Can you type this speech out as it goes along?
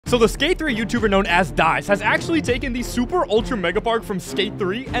So the Skate 3 YouTuber known as DIzE has actually taken the Super Ultra Megapark from Skate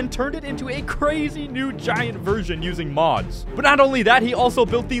 3 and turned it into a crazy new giant version using mods. But not only that, he also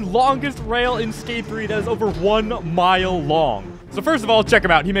built the longest rail in Skate 3 that is over 1 mile long. So first of all, check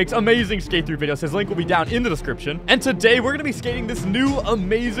him out. He makes amazing Skate 3 videos. His link will be down in the description. And today, we're going to be skating this new,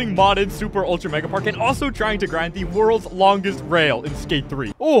 amazing modded Super Ultra Megapark and also trying to grind the world's longest rail in Skate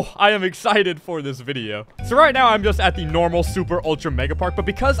 3. Oh, I am excited for this video. So right now, I'm just at the normal Super Ultra Megapark, but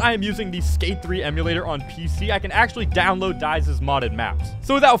because I am using the Skate 3 emulator on PC, I can actually download DIzE's modded maps.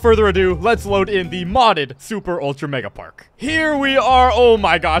 So without further ado, let's load in the modded Super Ultra Megapark. Here we are. Oh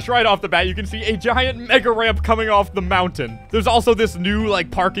my gosh, right off the bat, you can see a giant mega ramp coming off the mountain. There's also this new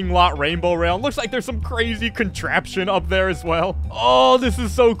like parking lot rainbow rail. It looks like there's some crazy contraption up there as well. Oh, this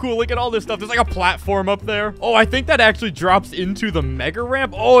is so cool. Look at all this stuff. There's like a platform up there. Oh, I think that actually drops into the mega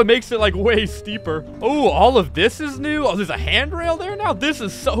ramp. Oh, it makes it like way steeper. Oh, all of this is new. Oh, there's a handrail there now. This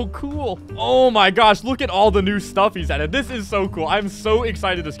is so cool. Oh my gosh, look at all the new stuff he's added. This is so cool. I'm so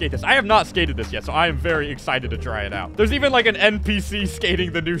excited to skate this. I have not skated this yet, so I am very excited to try it out. There's even like an NPC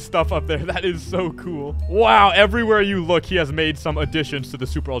skating the new stuff up there. That is so cool. Wow, everywhere you look, he has made some additions to the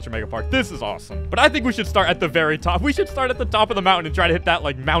Super Ultra Megapark. This is awesome. But I think we should start at the very top. We should start at the top of the mountain and try to hit that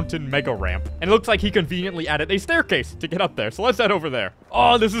like mountain mega ramp. And it looks like he conveniently added a staircase to get up there. So let's head over there.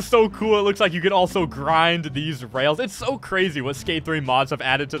 Oh, this is so cool. It looks like you can also grind these rails. It's so crazy what Skate 3 mods have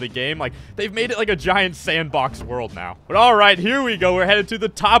added to the game. Like, they've made it like a giant sandbox world now. But all right, here we go. We're headed to the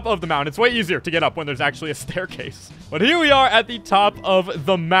top of the mountain. It's way easier to get up when there's actually a staircase. But here we are at the top of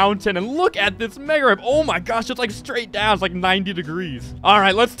the mountain. And look at this mega ramp. Oh my gosh, it's like straight down. It's like 90 degrees. All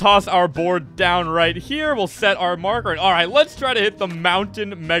right, let's toss our board down right here. We'll set our marker. And all right, let's try to hit the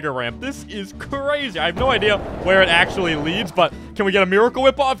mountain mega ramp. This is crazy. I have no idea where it actually leads, but can we get a miracle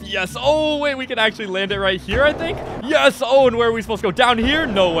whip off? Yes. Oh, wait, we can actually land it right here, I think. Yes. Oh, and where are we supposed to go? Down here?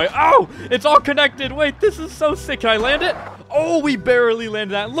 No way. Oh, it's all connected. Wait, this is so sick. Can I land it? Oh, we barely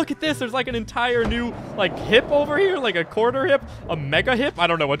landed that. Look at this. There's like an entire new like hip over here, like a quarter hip, a mega hip. I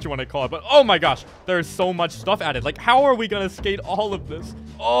don't know what you want to call it, but oh my gosh, there's so much stuff added. Like, how are we going to skate all of this?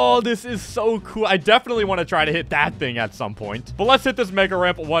 Oh, this is so cool. I definitely want to try to hit that thing at some point. But let's hit this mega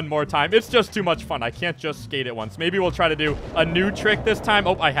ramp one more time. It's just too much fun. I can't just skate it once. Maybe we'll try to do a new trick this time.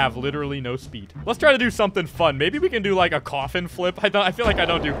 Oh, I have literally no speed. Let's try to do something fun. Maybe we can do like a coffin flip. I feel like I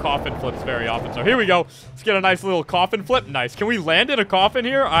don't do coffin flips very often. So here we go. Let's get a nice little coffin flip. Nice. Can we land in a coffin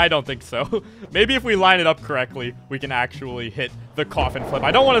here? I don't think so. Maybe if we line it up correctly, we can actually hit the coffin flip.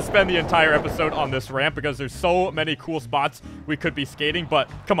 I don't want to spend the entire episode on this ramp because there's so many cool spots we could be skating, but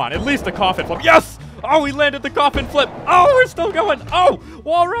come on, at least the coffin flip. Yes! Oh, we landed the coffin flip. Oh, we're still going. Oh,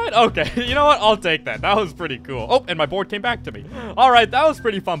 wall ride. Okay, you know what? I'll take that. That was pretty cool. Oh, and my board came back to me. All right, that was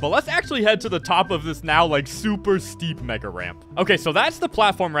pretty fun, but let's actually head to the top of this now, like, super steep mega ramp. Okay, so that's the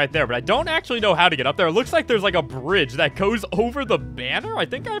platform right there, but I don't actually know how to get up there. It looks like there's, like, a bridge that goes over the banner. I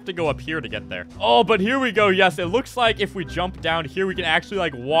think I have to go up here to get there. Oh, but here we go. Yes, it looks like if we jump down here, we can actually,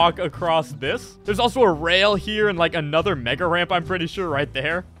 like, walk across this. There's also a rail here and, like, another mega ramp, I'm pretty sure, right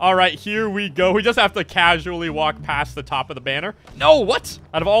there. All right, here we go. We just have to casually walk past the top of the banner. No, what?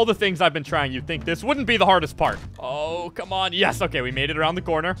 Out of all the things I've been trying, you'd think this wouldn't be the hardest part. Oh, come on. Yes, okay, we made it around the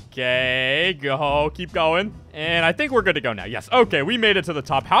corner. Okay, go. Keep going. And I think we're good to go now. Yes, okay, we made it to the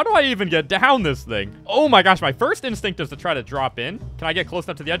top. How do I even get down this thing? Oh my gosh, my first instinct is to try to drop in. Can I get close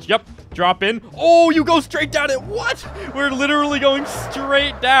enough to the edge? Yep, drop in. Oh, you go straight down it. What? We're literally going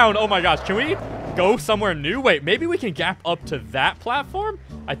straight down. Oh my gosh, can we go somewhere new? Wait, maybe we can gap up to that platform?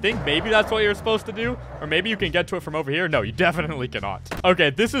 I think maybe that's what you're supposed to do. Or maybe you can get to it from over here. No, you definitely cannot. Okay,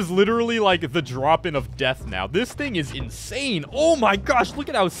 this is literally like the drop-in of death now. This thing is insane. Oh my gosh, look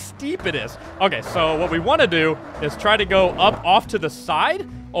at how steep it is. Okay, so what we want to do is try to go up off to the side.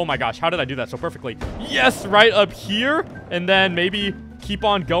 Oh my gosh, how did I do that so perfectly? Yes, right up here. And then maybe keep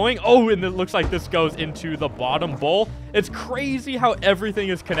on going. Oh, and it looks like this goes into the bottom bowl. It's crazy how everything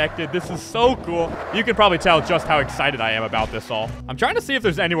is connected. This is so cool. You can probably tell just how excited I am about this all. I'm trying to see if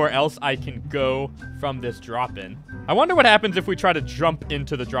there's anywhere else I can go from this drop-in. I wonder what happens if we try to jump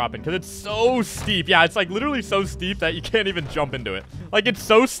into the drop-in, because it's so steep. Yeah, it's like literally so steep that you can't even jump into it. Like, it's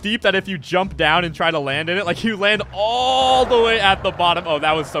so steep that if you jump down and try to land in it, like, you land all the way at the bottom. Oh,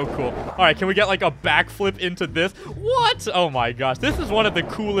 that was so cool. All right, can we get like a backflip into this? What? Oh my gosh, this is one of the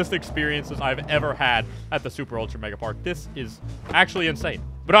coolest experiences I've ever had at the Super Ultra Megapark. This is actually insane.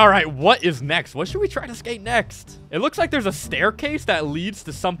 But all right, what is next? What should we try to skate next? It looks like there's a staircase that leads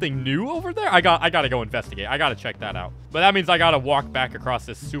to something new over there. I gotta go investigate. I gotta check that out. But that means I gotta walk back across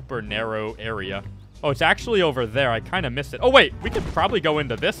this super narrow area. Oh, it's actually over there. I kind of missed it. Oh, wait. We could probably go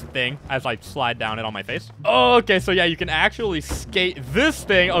into this thing as I slide down it on my face. Oh, okay. So, yeah, you can actually skate this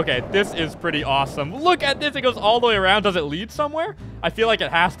thing. Okay, this is pretty awesome. Look at this. It goes all the way around. Does it lead somewhere? I feel like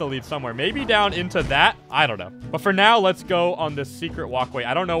it has to lead somewhere. Maybe down into that. I don't know. But for now, let's go on this secret walkway.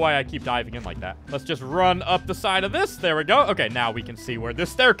 I don't know why I keep diving in like that. Let's just run up the side of this. There we go. Okay, now we can see where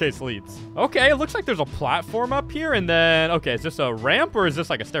this staircase leads. Okay, it looks like there's a platform up here. And then, okay, is this a ramp or is this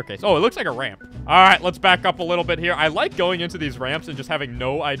like a staircase? Oh, it looks like a ramp. All right, let's back up a little bit here. I like going into these ramps and just having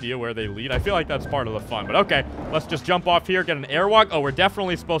no idea where they lead. I feel like that's part of the fun. But okay, let's just jump off here, get an airwalk. Oh, we're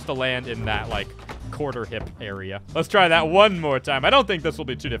definitely supposed to land in that, like, quarter hip area. Let's try that one more time. I don't think this will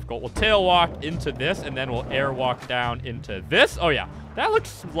be too difficult. We'll tail walk into this, and then we'll air walk down into this. Oh, yeah. That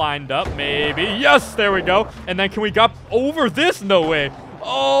looks lined up, maybe. Yes, there we go. And then can we go over this? No way.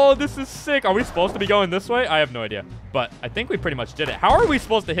 Oh, this is sick. Are we supposed to be going this way? I have no idea. But I think we pretty much did it. How are we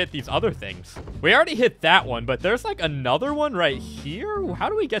supposed to hit these other things? We already hit that one, but there's like another one right here. How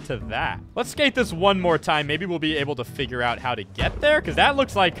do we get to that? Let's skate this one more time. Maybe we'll be able to figure out how to get there, because that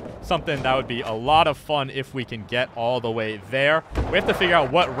looks like something that would be a lot of fun if we can get all the way there. We have to figure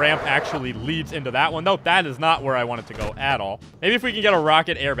out what ramp actually leads into that one. Nope, that is not where I want it to go at all. Maybe if we can get a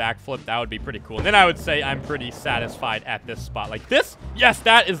rocket air backflip, that would be pretty cool. And then I would say I'm pretty satisfied at this spot. Like this? Yes,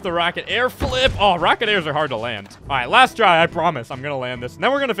 that is the rocket air flip. Oh, rocket airs are hard to land. All right, last try. I promise I'm going to land this. And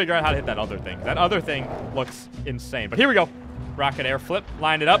then we're going to figure out how to hit that other thing. That other thing looks insane. But here we go. Rocket air flip.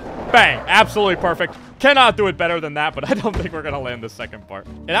 Line it up. Bang. Absolutely perfect. Cannot do it better than that, but I don't think we're going to land the second part.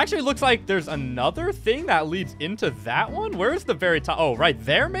 It actually looks like there's another thing that leads into that one. Where's the very top? Oh, right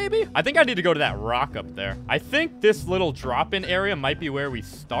there, maybe? I think I need to go to that rock up there. I think this little drop-in area might be where we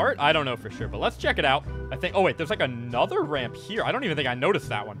start. I don't know for sure, but let's check it out. I think, oh, wait, there's like another ramp here. I don't even think I noticed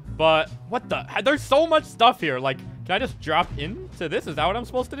that one. But what the? There's so much stuff here. Like, can I just drop into this? Is that what I'm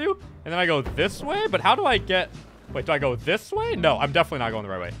supposed to do? And then I go this way? But how do I get... Wait, do I go this way? No, I'm definitely not going the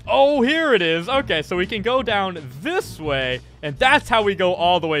right way. Oh, here it is. Okay, so we can go down this way, and that's how we go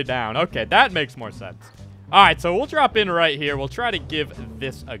all the way down. Okay, that makes more sense. All right, so we'll drop in right here. We'll try to give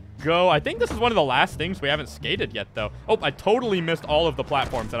this a go. I think this is one of the last things we haven't skated yet, though. Oh, I totally missed all of the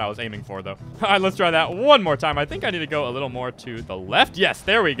platforms that I was aiming for, though. All right, let's try that one more time. I think I need to go a little more to the left. Yes,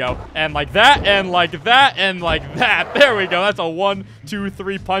 there we go. And like that, and like that, and like that. There we go. That's a 1, 2,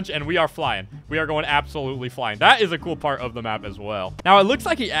 3 punch, and we are flying. We are going absolutely flying. That is a cool part of the map as well. Now, it looks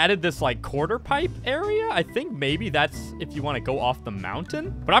like he added this, like, quarter pipe area. I think maybe that's if you want to go off the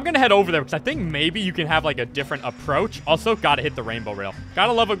mountain. But I'm going to head over there because I think maybe you can have, like, a different approach. Also, got to hit the rainbow rail. Got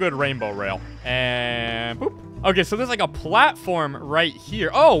to love a good rainbow rail. And boop. Okay, so there's like a platform right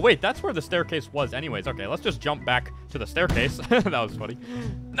here. Oh, wait, that's where the staircase was anyways. Okay, let's just jump back to the staircase. That was funny.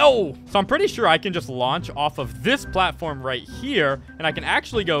 No! So I'm pretty sure I can just launch off of this platform right here, and I can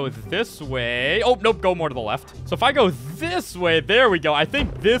actually go this way. Oh, nope, go more to the left. So if I go this way, there we go. I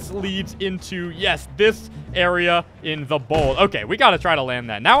think this leads into, yes, this area in the bowl. Okay, we got to try to land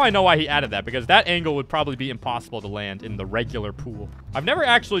that. Now I know why he added that, because that angle would probably be impossible to land in the regular pool. I've never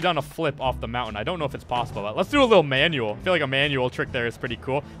actually done a flip off the mountain. I don't know if it's possible, but let's do a little manual. I feel like a manual trick there is pretty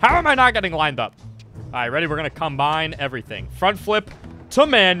cool. How am I not getting lined up? All right, ready? We're going to combine everything. Front flip to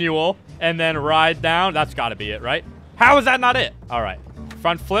manual, and then ride down. That's got to be it, right? How is that not it? All right.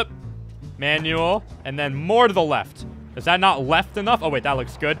 Front flip, manual, and then more to the left. Is that not left enough? Oh, wait, that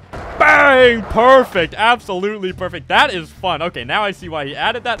looks good. Bang! Perfect. Absolutely perfect. That is fun. Okay, now I see why he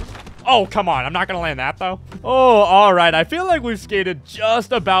added that. Oh, come on. I'm not going to land that, though. Oh, all right. I feel like we've skated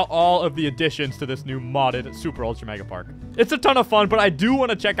just about all of the additions to this new modded Super Ultra Mega Park. It's a ton of fun, but I do want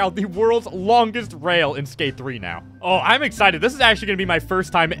to check out the world's longest rail in Skate 3 now. Oh, I'm excited. This is actually going to be my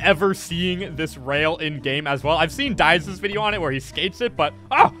first time ever seeing this rail in-game as well. I've seen DIzE's video on it where he skates it, but...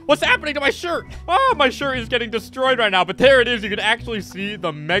 Oh, what's happening to my shirt? Oh, my shirt is getting destroyed right now, but there it is. You can actually see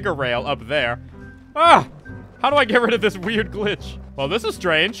the Mega Rail up there. Ah! How do I get rid of this weird glitch? Well, this is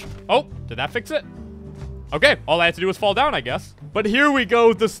strange. Oh, did that fix it? Okay, all I had to do was fall down, I guess. But here we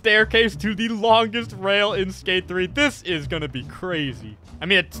go, the staircase to the longest rail in Skate 3. This is gonna be crazy. I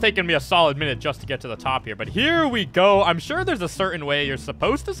mean, it's taken me a solid minute just to get to the top here, but here we go. I'm sure there's a certain way you're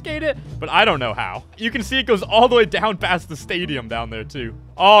supposed to skate it, but I don't know how. You can see it goes all the way down past the stadium down there, too.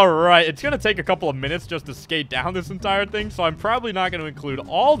 All right, it's gonna take a couple of minutes just to skate down this entire thing, so I'm probably not gonna include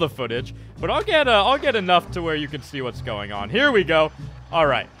all the footage, but I'll get enough to where you can see what's going on. Here we go. All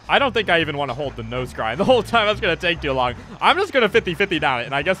right, I don't think I even want to hold the nose grind the whole time. That's going to take too long. I'm just going to 50-50 down it,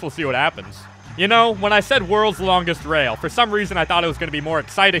 and I guess we'll see what happens. You know, when I said world's longest rail, for some reason I thought it was going to be more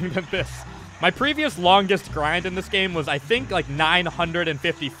exciting than this. My previous longest grind in this game was, I think, like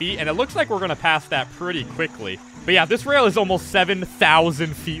 950 feet, and it looks like we're going to pass that pretty quickly. But yeah, this rail is almost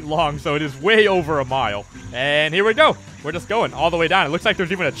 7,000 feet long, so it is way over a mile. And here we go. We're just going all the way down. It looks like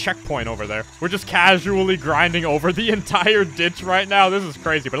there's even a checkpoint over there. We're just casually grinding over the entire ditch right now. This is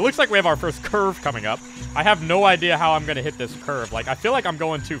crazy, but it looks like we have our first curve coming up. I have no idea how I'm gonna hit this curve. Like, I feel like I'm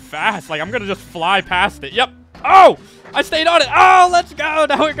going too fast. Like, I'm gonna just fly past it. Yep. Oh! I stayed on it. Oh, let's go.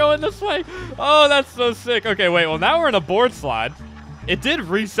 Now we're going this way. Oh, that's so sick. Okay, wait. Well, now we're in a board slide. It did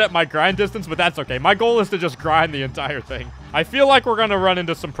reset my grind distance, but that's okay. My goal is to just grind the entire thing. I feel like we're gonna run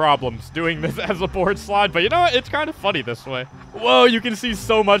into some problems doing this as a board slide, but you know what? It's kind of funny this way. Whoa, you can see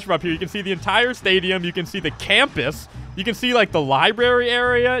so much from up here. You can see the entire stadium. You can see the campus. You can see, like, the library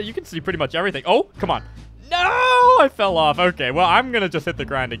area. You can see pretty much everything. Oh, come on. No, I fell off. Okay, well, I'm gonna just hit the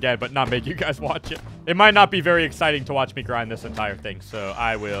grind again, but not make you guys watch it. It might not be very exciting to watch me grind this entire thing, so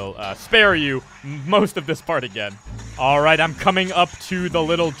I will spare you most of this part again. All right, I'm coming up to the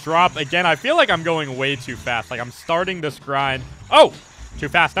little drop. Again, I feel like I'm going way too fast. Like, I'm starting this grind. Oh, too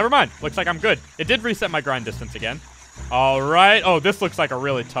fast. Never mind. Looks like I'm good. It did reset my grind distance again. All right. Oh, this looks like a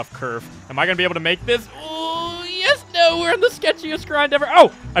really tough curve. Am I gonna be able to make this? Oh, yes. No, we're in the sketchiest grind ever.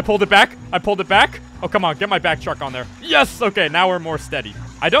 Oh, I pulled it back. I pulled it back. Oh, come on. Get my back truck on there. Yes. Okay, now we're more steady.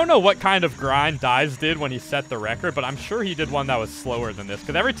 I don't know what kind of grind DIzE did when he set the record, but I'm sure he did one that was slower than this,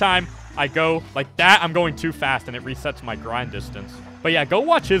 because every time I go like that, I'm going too fast, and it resets my grind distance. But yeah, go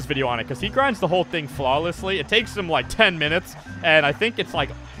watch his video on it, because he grinds the whole thing flawlessly. It takes him like 10 minutes, and I think it's like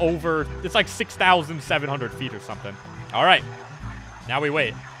it's like 6,700 feet or something. All right. Now we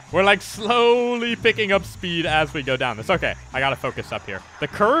wait. We're like slowly picking up speed as we go down this. Okay, I gotta focus up here. The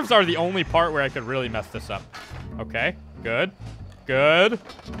curves are the only part where I could really mess this up. Okay, good. Good.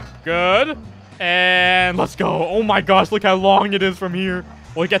 Good. And let's go. Oh my gosh, look how long it is from here.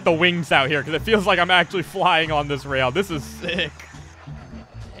 We'll get the wings out here because it feels like I'm actually flying on this rail. This is sick.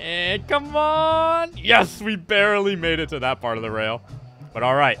 And come on. Yes, we barely made it to that part of the rail. But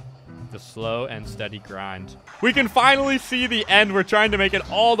all right. The slow and steady grind. We can finally see the end. We're trying to make it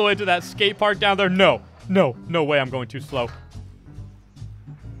all the way to that skate park down there. No. No. No way I'm going too slow.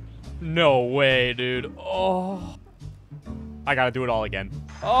 No way, dude. Oh. I gotta do it all again.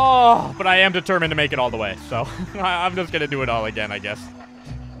 Oh, but I am determined to make it all the way, so I'm just gonna do it all again, I guess.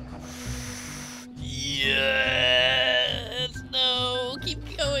 Yes! No!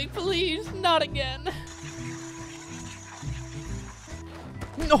 Keep going, please! Not again!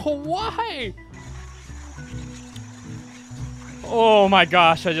 No, why? Oh my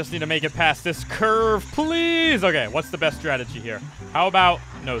gosh, I just need to make it past this curve, please! Okay, what's the best strategy here? How about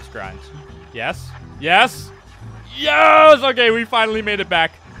nose grinds? Yes? Yes? Yes! Okay, we finally made it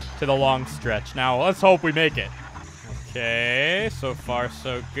back to the long stretch. Now, let's hope we make it. Okay, so far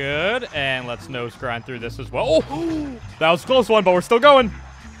so good. And let's nose grind through this as well. Oh, that was a close one, but we're still going.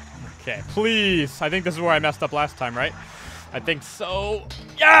 Okay, please. I think this is where I messed up last time, right? I think so.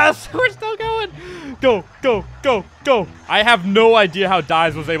 Yes! We're still going. Go, go, go, go. I have no idea how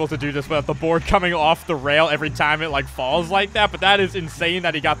DIzE was able to do this without the board coming off the rail every time it, like, falls like that. But that is insane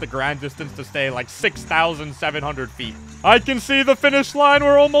that he got the grind distance to stay, like, 6,700 feet. I can see the finish line.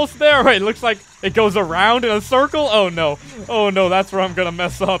 We're almost there. Wait, it looks like it goes around in a circle. Oh, no. Oh, no. That's where I'm going to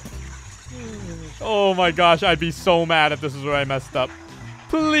mess up. Oh, my gosh. I'd be so mad if this is where I messed up.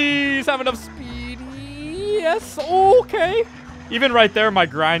 Please have enough speed. Yes, okay. Even right there, my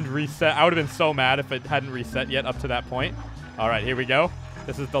grind reset. I would have been so mad if it hadn't reset yet up to that point. All right, here we go.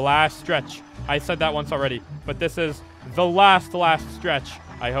 This is the last stretch. I said that once already, but this is the last stretch,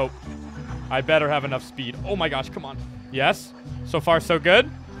 I hope. I better have enough speed. Oh my gosh, come on. Yes, so far so good.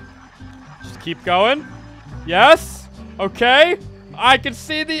 Just keep going. Yes, okay. I can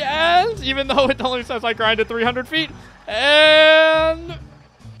see the end, even though it only says I grinded 300 feet. And...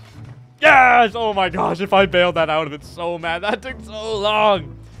 yes! Oh my gosh, if I bailed that, I would have been so mad. That took so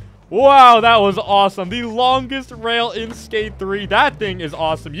long. Wow, that was awesome. The longest rail in Skate 3. That thing is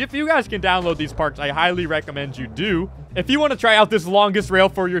awesome. If you guys can download these parks, I highly recommend you do. If you want to try out this longest rail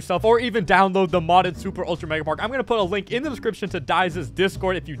for yourself, or even download the modded Super Ultra Mega Park, I'm going to put a link in the description to DIzE's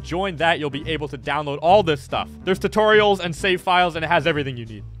Discord. If you join that, you'll be able to download all this stuff. There's tutorials and save files, and it has everything you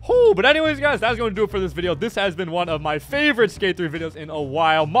need. Oh, but anyways, guys, that's going to do it for this video. This has been one of my favorite Skate 3 videos in a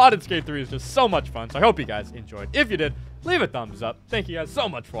while. Modded Skate 3 is just so much fun, so I hope you guys enjoyed. If you did, leave a thumbs up. Thank you guys so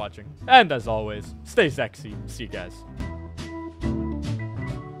much for watching. And as always, stay sexy. See you guys.